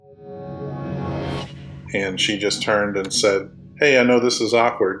And she just turned and said, "Hey, I know this is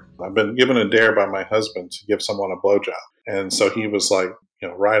awkward. I've been given a dare by my husband to give someone a blowjob." And so he was like,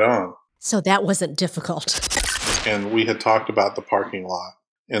 right on. So that wasn't difficult. And we had talked about the parking lot.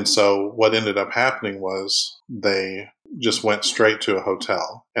 And so what ended up happening was they just went straight to a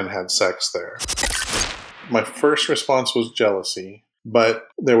hotel and had sex there. My first response was jealousy, but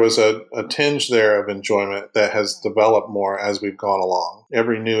there was a tinge there of enjoyment that has developed more as we've gone along.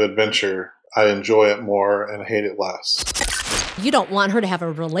 Every new adventure, I enjoy it more and hate it less. You don't want her to have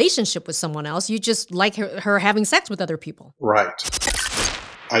a relationship with someone else. You just like her having sex with other people. Right.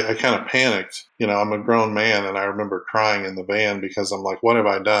 I kind of panicked. I'm a grown man, and I remember crying in the van because I'm like, what have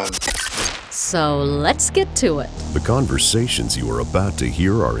I done? So let's get to it. The conversations you are about to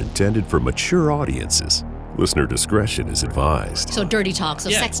hear are intended for mature audiences. Listener discretion is advised. So dirty talk,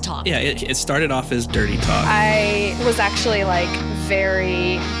 sex talk. Yeah, it started off as dirty talk. I was actually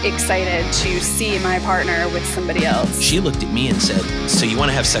very excited to see my partner with somebody else. She looked at me and said, "So you want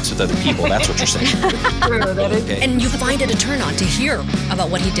to have sex with other people? That's what you're saying." Okay. And you find it a turn on to hear about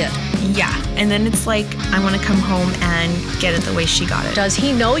what he did. Yeah, and then it's like, I want to come home and get it the way she got it. Does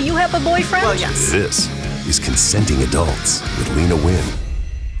he know you have a boyfriend? Well, yes. This is Consenting Adults with Lena Wynn.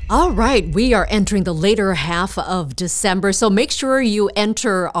 All right, we are entering the later half of December, so make sure you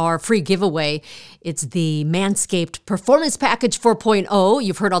enter our free giveaway. It's the Manscaped Performance Package 4.0.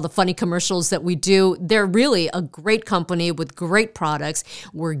 You've heard all the funny commercials that we do. They're really a great company with great products.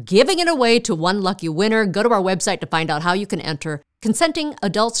 We're giving it away to one lucky winner. Go to our website to find out how you can enter,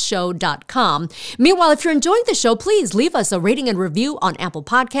 consentingadultsshow.com. Meanwhile, if you're enjoying the show, please leave us a rating and review on Apple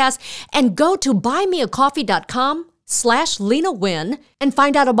Podcasts and go to buymeacoffee.com/Lena Wynn and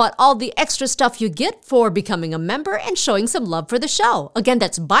find out about all the extra stuff you get for becoming a member and showing some love for the show. Again,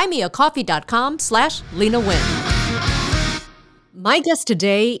 that's buymeacoffee.com/Lena Wynn. My guest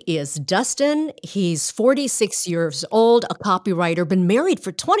today is Dustin. He's 46 years old, a copywriter, been married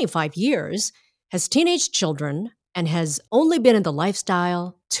for 25 years, has teenage children, and has only been in the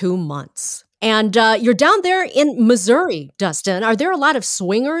lifestyle 2 months. And you're down there in Missouri, Dustin. Are there a lot of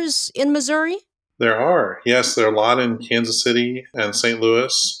swingers in Missouri? There are. Yes, there are a lot in Kansas City and St.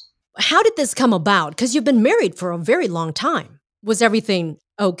 Louis. How did this come about? Because you've been married for a very long time. Was everything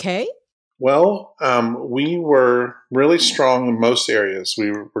okay? Well, we were really strong in most areas.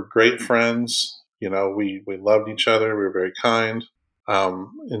 We were great friends. We loved each other. We were very kind.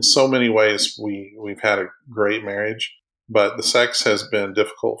 In so many ways, we've had a great marriage, but the sex has been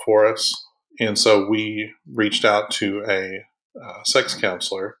difficult for us. And so we reached out to a sex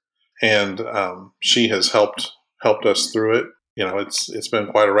counselor. And she has helped us through it. It's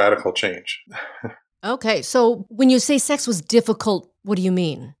been quite a radical change. Okay, so when you say sex was difficult, what do you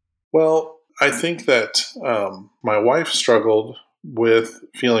mean? Well, I think that my wife struggled with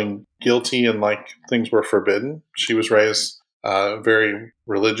feeling guilty and like things were forbidden. She was raised very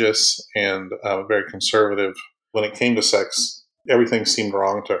religious and very conservative. When it came to sex, everything seemed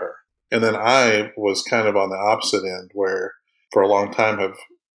wrong to her. And then I was kind of on the opposite end, where for a long time have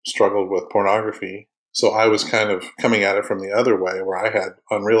struggled with pornography. So I was kind of coming at it from the other way, where I had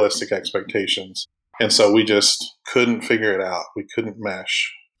unrealistic expectations. And so we just couldn't figure it out. We couldn't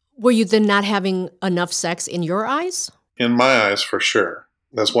mesh. Were you then not having enough sex in your eyes? In my eyes, for sure.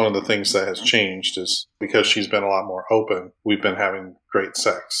 That's one of the things that has changed, is because she's been a lot more open, we've been having great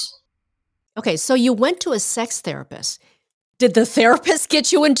sex. Okay, so you went to a sex therapist. Did the therapist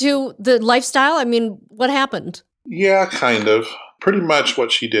get you into the lifestyle? I mean, what happened? Yeah, kind of. Pretty much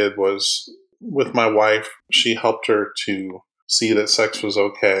what she did was, with my wife, she helped her to see that sex was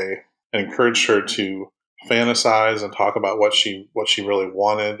okay and encouraged her to fantasize and talk about what she really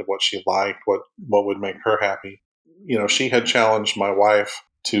wanted, what she liked, what would make her happy. She had challenged my wife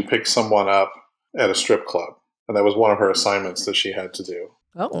to pick someone up at a strip club, and that was one of her assignments that she had to do.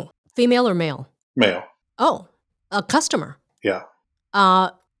 Oh, female or male? Male. Oh, a customer. Yeah.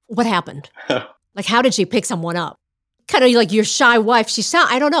 What happened? How did she pick someone up? Kind of like your shy wife.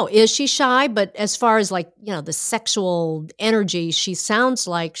 I don't know. Is she shy? But as far as the sexual energy, she sounds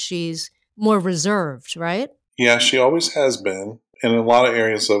like she's more reserved, right? Yeah, she always has been. And in a lot of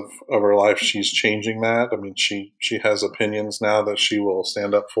areas of her life, she's changing that. I mean, she has opinions now that she will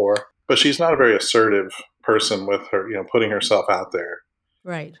stand up for. But she's not a very assertive person with her, putting herself out there.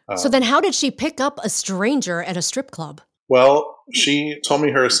 Right. So then how did she pick up a stranger at a strip club? Well, she told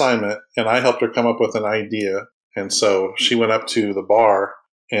me her assignment, and I helped her come up with an idea. And so she went up to the bar,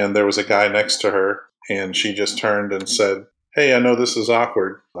 and there was a guy next to her, and she just turned and said, "Hey, I know this is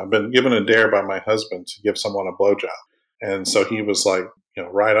awkward. I've been given a dare by my husband to give someone a blowjob." And so he was like,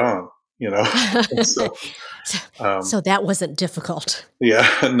 right on, So that wasn't difficult.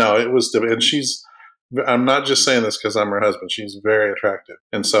 Yeah, no, it was. And she's I'm not just saying this because I'm her husband. She's very attractive.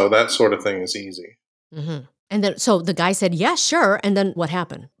 And so that sort of thing is easy. Mm-hmm. And then, so the guy said, yeah, sure. And then what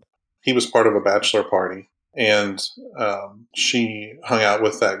happened? He was part of a bachelor party, and she hung out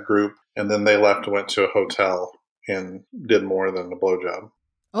with that group, and then they left and went to a hotel and did more than the blowjob.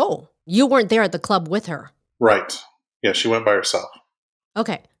 Oh, you weren't there at the club with her? Right. Yeah, she went by herself.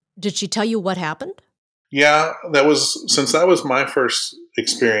 Okay. Did she tell you what happened? Yeah, since that was my first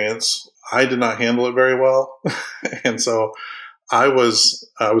experience, I did not handle it very well. And so I was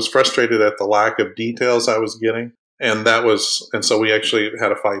frustrated at the lack of details I was getting. And so we actually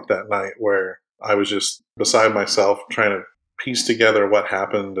had a fight that night where I was just beside myself trying to piece together what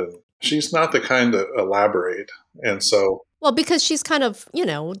happened. And she's not the kind to elaborate. And so. Well, because she's kind of,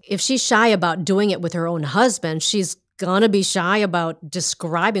 if she's shy about doing it with her own husband, she's going to be shy about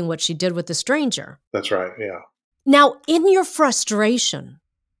describing what she did with the stranger. That's right. Yeah. Now, in your frustration,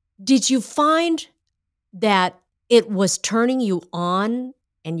 did you find that it was turning you on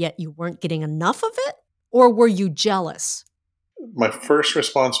and yet you weren't getting enough of it? Or were you jealous? My first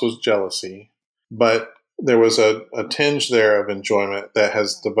response was jealousy, but there was a tinge there of enjoyment that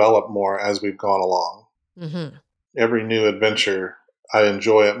has developed more as we've gone along. Mm-hmm. Every new adventure, I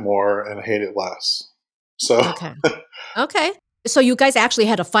enjoy it more and hate it less. So, Okay. So you guys actually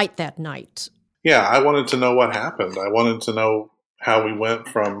had a fight that night. Yeah, I wanted to know what happened. I wanted to know how we went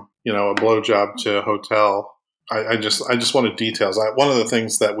from, a blowjob to a hotel. I just wanted details. One of the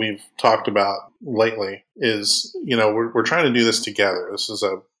things that we've talked about lately is, we're trying to do this together. This is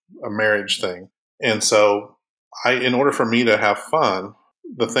a marriage thing. And so in order for me to have fun,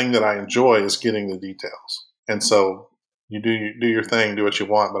 the thing that I enjoy is getting the details. And so you do your thing, do what you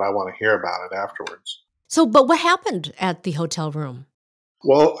want, but I want to hear about it afterwards. So, but what happened at the hotel room?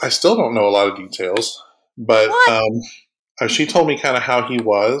 Well, I still don't know a lot of details, but she told me kind of how he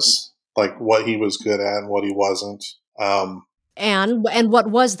was, like what he was good at and what he wasn't. And what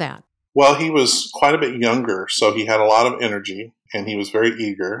was that? Well, he was quite a bit younger, so he had a lot of energy, and he was very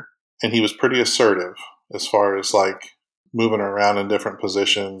eager, and he was pretty assertive as far as like moving around in different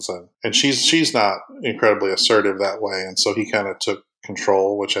positions, and she's not incredibly assertive that way, and so he kind of took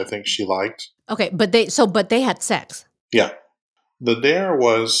control, which I think she liked. Okay, but they had sex. Yeah. The dare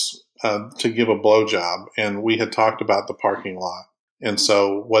was to give a blowjob, and we had talked about the parking lot. And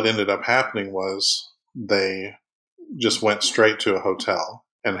so what ended up happening was they just went straight to a hotel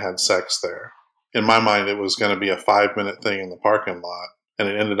and had sex there. In my mind, it was going to be a 5-minute thing in the parking lot, and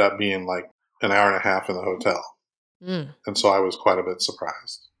it ended up being like an hour and a half in the hotel. Mm. And so I was quite a bit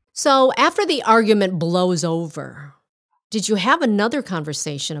surprised. So after the argument blows over, did you have another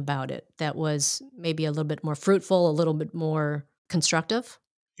conversation about it that was maybe a little bit more fruitful, a little bit more constructive?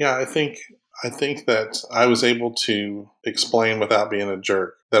 Yeah, I think that I was able to explain without being a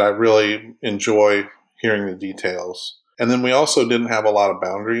jerk that I really enjoy hearing the details. And then we also didn't have a lot of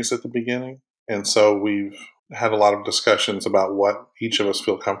boundaries at the beginning. And so we've had a lot of discussions about what each of us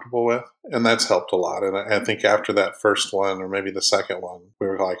feel comfortable with. And that's helped a lot. And I think after that first one, or maybe the second one, we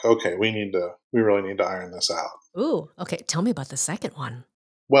were like, okay, we really need to iron this out. Ooh, okay. Tell me about the second one.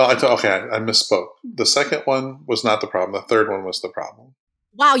 Well, I misspoke. The second one was not the problem. The third one was the problem.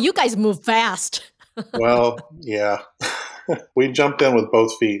 Wow, you guys move fast. Well, yeah. We jumped in with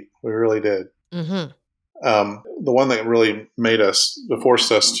both feet. We really did. Mm-hmm. The one that really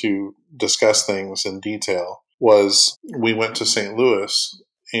forced us to discuss things in detail was we went to St. Louis,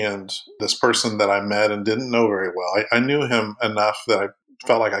 and this person that I met and didn't know very well, I knew him enough that I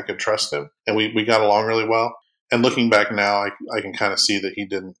felt like I could trust him, and we got along really well. And looking back now, I can kind of see that he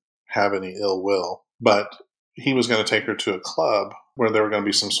didn't have any ill will, but he was going to take her to a club where there were going to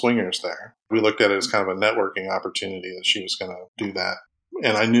be some swingers there. We looked at it as kind of a networking opportunity that she was going to do that.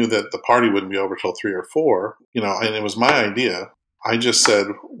 And I knew that the party wouldn't be over till 3 or 4, and it was my idea. I just said,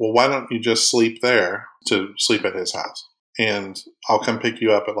 well, why don't you just sleep there to sleep at his house? And I'll come pick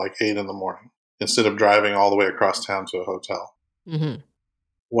you up at like 8 in the morning instead of driving all the way across town to a hotel. Mm-hmm.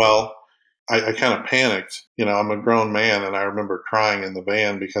 Well, I kind of panicked. I'm a grown man, and I remember crying in the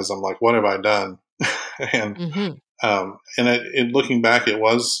van because I'm like, what have I done? And mm-hmm. Looking back, it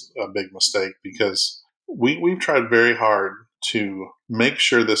was a big mistake because we've tried very hard to make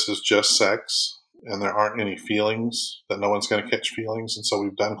sure this is just sex and there aren't any feelings, that no one's going to catch feelings. And so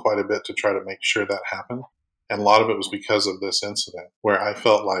we've done quite a bit to try to make sure that happened. And a lot of it was because of this incident where I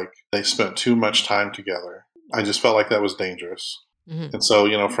felt like they spent too much time together. I just felt like that was dangerous. Mm-hmm. And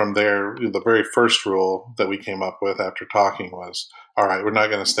so, from there, the very first rule that we came up with after talking was, all right, we're not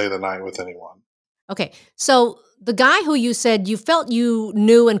going to stay the night with anyone. Okay. So the guy who you said you felt you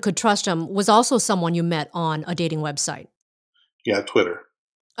knew and could trust him was also someone you met on a dating website. Yeah, Twitter.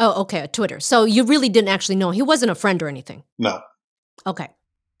 Oh, okay, Twitter. So you really didn't actually know. He wasn't a friend or anything. No. Okay.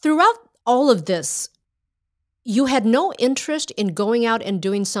 Throughout all of this, you had no interest in going out and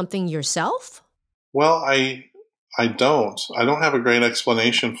doing something yourself? Well, I don't. I don't have a great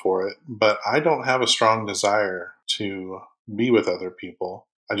explanation for it, but I don't have a strong desire to be with other people.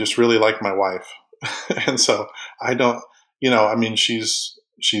 I just really like my wife. And so I don't, I mean, she's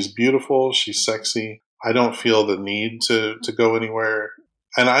beautiful, she's sexy. I don't feel the need to go anywhere.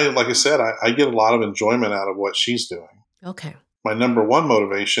 And like I said, I get a lot of enjoyment out of what she's doing. Okay. My number one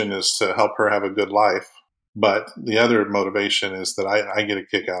motivation is to help her have a good life. But the other motivation is that I get a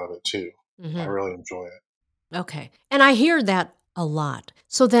kick out of it too. Mm-hmm. I really enjoy it. Okay. And I hear that a lot.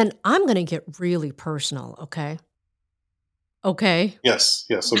 So then I'm going to get really personal, okay? Okay. Yes,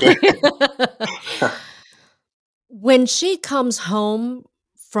 okay. When she comes home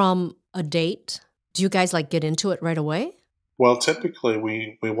from a date, do you guys like get into it right away? Well, typically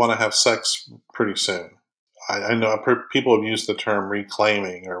we want to have sex pretty soon. I know people have used the term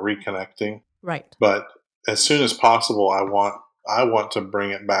reclaiming or reconnecting. Right. But as soon as possible, I want to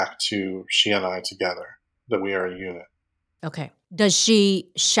bring it back to she and I together, that we are a unit. Okay. Does she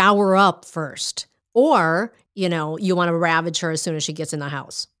shower up first? Or, you want to ravage her as soon as she gets in the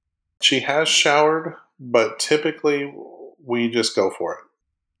house? She has showered, but typically we just go for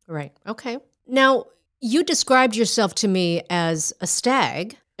it. Right. Okay. Now, you described yourself to me as a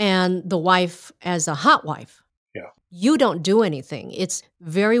stag and the wife as a hot wife. Yeah. You don't do anything. It's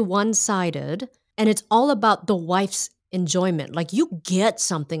very one-sided, and it's all about the wife's enjoyment. Like, you get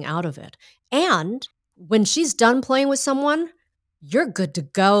something out of it. And when she's done playing with someone, you're good to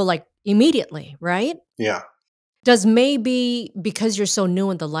go, like, immediately, right? Yeah. Does maybe, because you're so new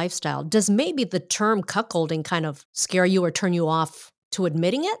in the lifestyle, does maybe the term cuckolding kind of scare you or turn you off to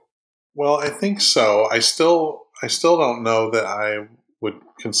admitting it? Well, I think so. I still don't know that I would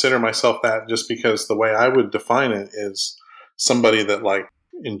consider myself that, just because the way I would define it is somebody that like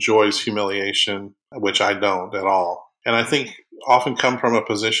enjoys humiliation, which I don't at all. And I think often come from a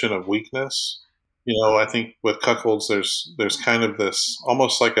position of weakness. I think with cuckolds, there's kind of this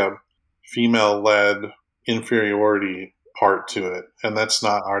almost like a female-led inferiority part to it. And that's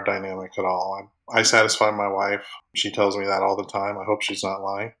not our dynamic at all. I satisfy my wife. She tells me that all the time. I hope she's not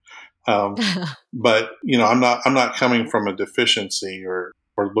lying. But I'm not coming from a deficiency or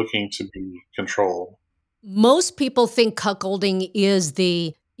looking to be controlled. Most people think cuckolding is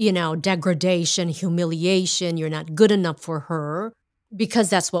the, degradation, humiliation. You're not good enough for her, because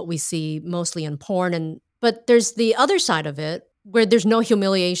that's what we see mostly in porn. But there's the other side of it where there's no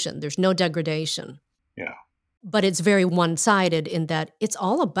humiliation, there's no degradation. Yeah. But it's very one-sided in that it's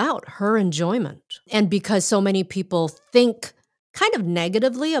all about her enjoyment. And because so many people think kind of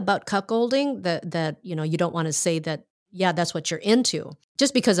negatively about cuckolding, that you don't want to say that, yeah, that's what you're into,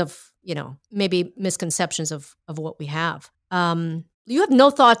 just because of, maybe misconceptions of what we have. You have no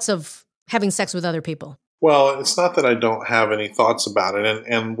thoughts of having sex with other people? Well, it's not that I don't have any thoughts about it,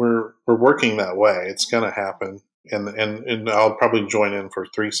 and we're working that way. It's going to happen, and I'll probably join in for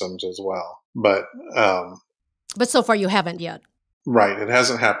threesomes as well. But so far you haven't yet. Right, it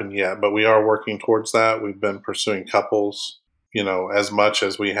hasn't happened yet, but we are working towards that. We've been pursuing couples, as much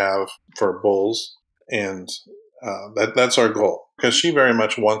as we have for bulls, and that's our goal, because she very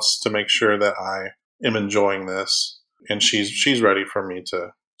much wants to make sure that I am enjoying this, and she's ready for me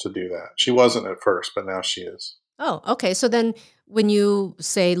to do that. She wasn't at first, but now she is. Oh, okay. So then when you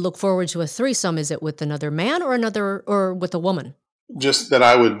say look forward to a threesome, is it with another man or with a woman? Just that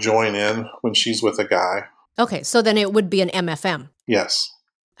I would join in when she's with a guy. Okay, so then it would be an MFM. Yes.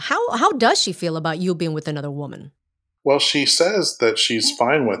 How does she feel about you being with another woman? Well, she says that she's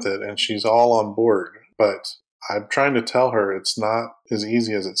fine with it and she's all on board, but I'm trying to tell her it's not as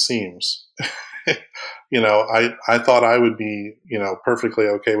easy as it seems. I thought I would be, perfectly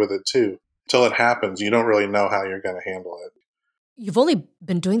okay with it too. Till it happens, you don't really know how you're going to handle it. You've only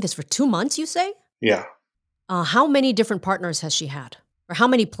been doing this for 2 months, you say? Yeah. How many different partners has she had? Or how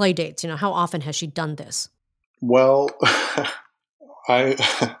many play dates? How often has she done this? Well, I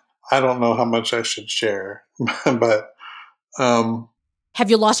don't know how much I should share, but have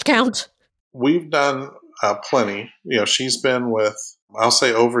you lost count? We've done plenty. She's been with, I'll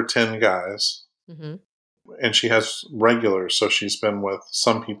say, over 10 guys. Mm-hmm. And she has regulars, so she's been with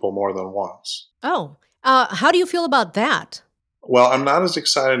some people more than once. Oh, how do you feel about that? Well, I'm not as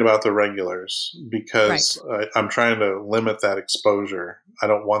excited about the regulars because I'm trying to limit that exposure. I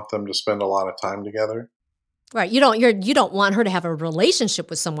don't want them to spend a lot of time together. Right. You don't want her to have a relationship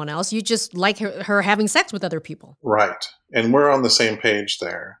with someone else. You just like her having sex with other people. Right. And we're on the same page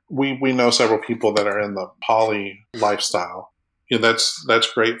there. We know several people that are in the poly lifestyle.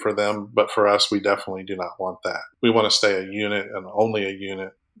 that's great for them, but for us, we definitely do not want that. We want to stay a unit and only a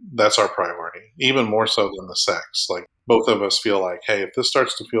unit. That's our priority, even more so than the sex. Like, both of us feel like, hey, if this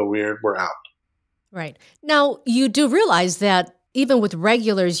starts to feel weird, we're out. Right. Now, you do realize that even with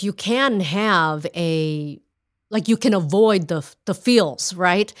regulars, you can have you can avoid the feels,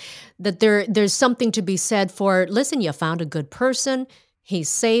 right? That there's something to be said for, listen, you found a good person, he's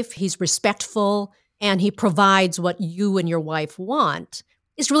safe, he's respectful, and he provides what you and your wife want.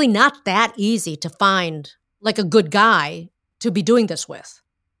 It's really not that easy to find like a good guy to be doing this with.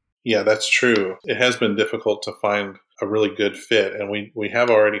 Yeah, that's true. It has been difficult to find a really good fit, and we have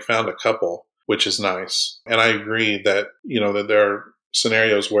already found a couple, which is nice. And I agree that, that there are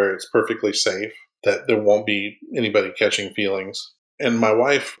scenarios where it's perfectly safe, that there won't be anybody catching feelings. And my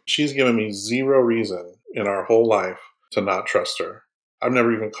wife, she's given me zero reason in our whole life to not trust her. I've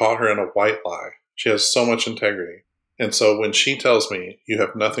never even caught her in a white lie. She has so much integrity. And so when she tells me you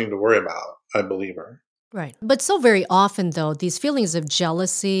have nothing to worry about, I believe her. Right. But so very often, though, these feelings of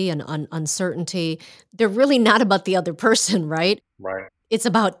jealousy and uncertainty, they're really not about the other person, right? Right. It's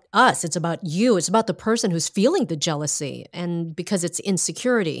about us. It's about you. It's about the person who's feeling the jealousy, and because it's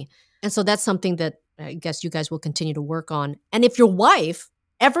insecurity. And so that's something that I guess you guys will continue to work on. And if your wife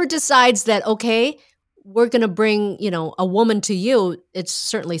ever decides that, okay, we're going to bring, a woman to you, it's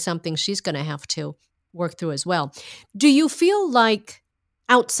certainly something she's going to have to work through as well. Do you feel like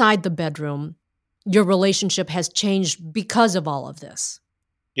outside the bedroom, your relationship has changed because of all of this?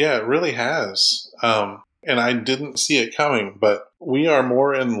 Yeah, it really has. And I didn't see it coming, but we are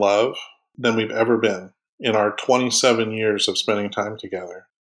more in love than we've ever been in our 27 years of spending time together.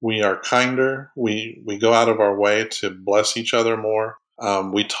 We are kinder. We go out of our way to bless each other more.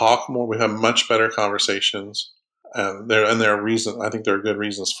 We talk more. We have much better conversations. And there are reasons. I think there are good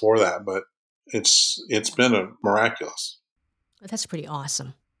reasons for that, but it's been miraculous. That's pretty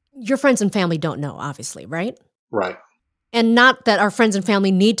awesome. Your friends and family don't know, obviously, right? Right. And not that our friends and family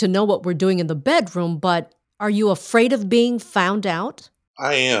need to know what we're doing in the bedroom, but are you afraid of being found out?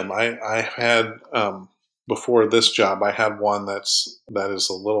 I am. I had, before this job, I had one that is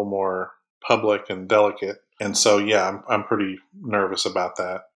a little more public and delicate. And so, yeah, I'm pretty nervous about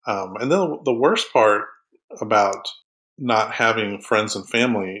that. And then the worst part about not having friends and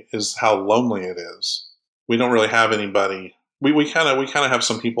family is how lonely it is. We don't really have anybody. We kind of have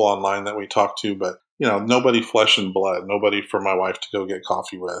some people online that we talk to, but nobody flesh and blood, nobody for my wife to go get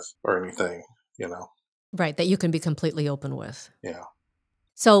coffee with or anything, Right, that you can be completely open with. Yeah.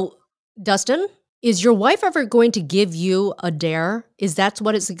 So, Dustin, is your wife ever going to give you a dare? Is that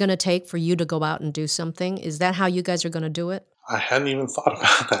what it's going to take for you to go out and do something? Is that how you guys are going to do it? I hadn't even thought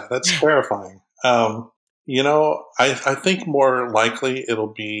about that. That's terrifying. I think more likely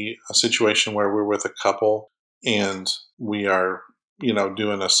it'll be a situation where we're with a couple and we are,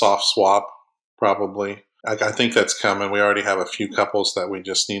 doing a soft swap, probably. I think that's coming. We already have a few couples that we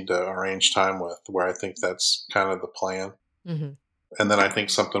just need to arrange time with, where I think that's kind of the plan. Mm-hmm. And then I think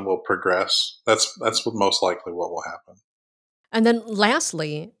something will progress. That's most likely what will happen. And then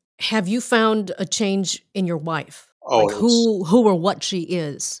lastly, have you found a change in your wife? Oh, like who or what she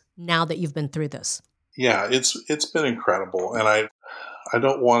is now that you've been through this? Yeah, it's been incredible. And I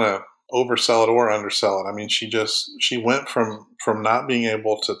don't want to oversell it or undersell it. I mean, she went from not being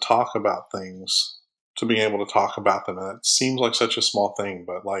able to talk about things to being able to talk about them. And it seems like such a small thing,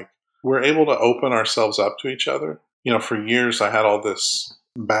 but like, we're able to open ourselves up to each other. For years I had all this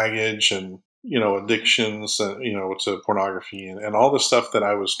baggage and, addictions, to pornography and all the stuff that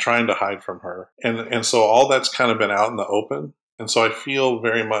I was trying to hide from her. And so all that's kind of been out in the open. And so I feel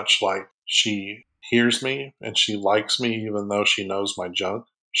very much like she hears me and she likes me, even though she knows my junk.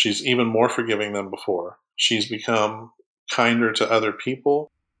 She's even more forgiving than before. She's become kinder to other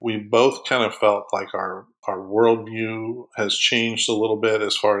people. We both kind of felt like our worldview has changed a little bit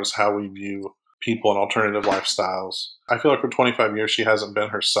as far as how we view people and alternative lifestyles. I feel like for 25 years she hasn't been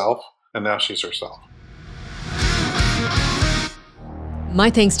herself, and now she's herself. My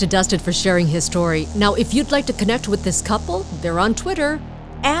thanks to Dustin for sharing his story. Now, if you'd like to connect with this couple, they're on Twitter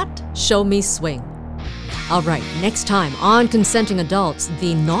 @ShowMeSwing. All right, next time on Consenting Adults,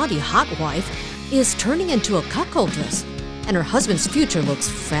 the naughty hot wife is turning into a cuckoldress, and her husband's future looks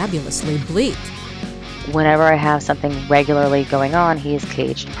fabulously bleak. Whenever I have something regularly going on, he is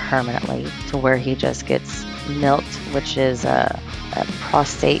caged permanently to where he just gets milked, which is a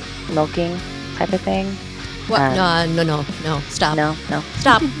prostate milking type of thing. What? No, stop. No.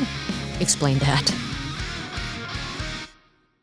 Stop. Explain that.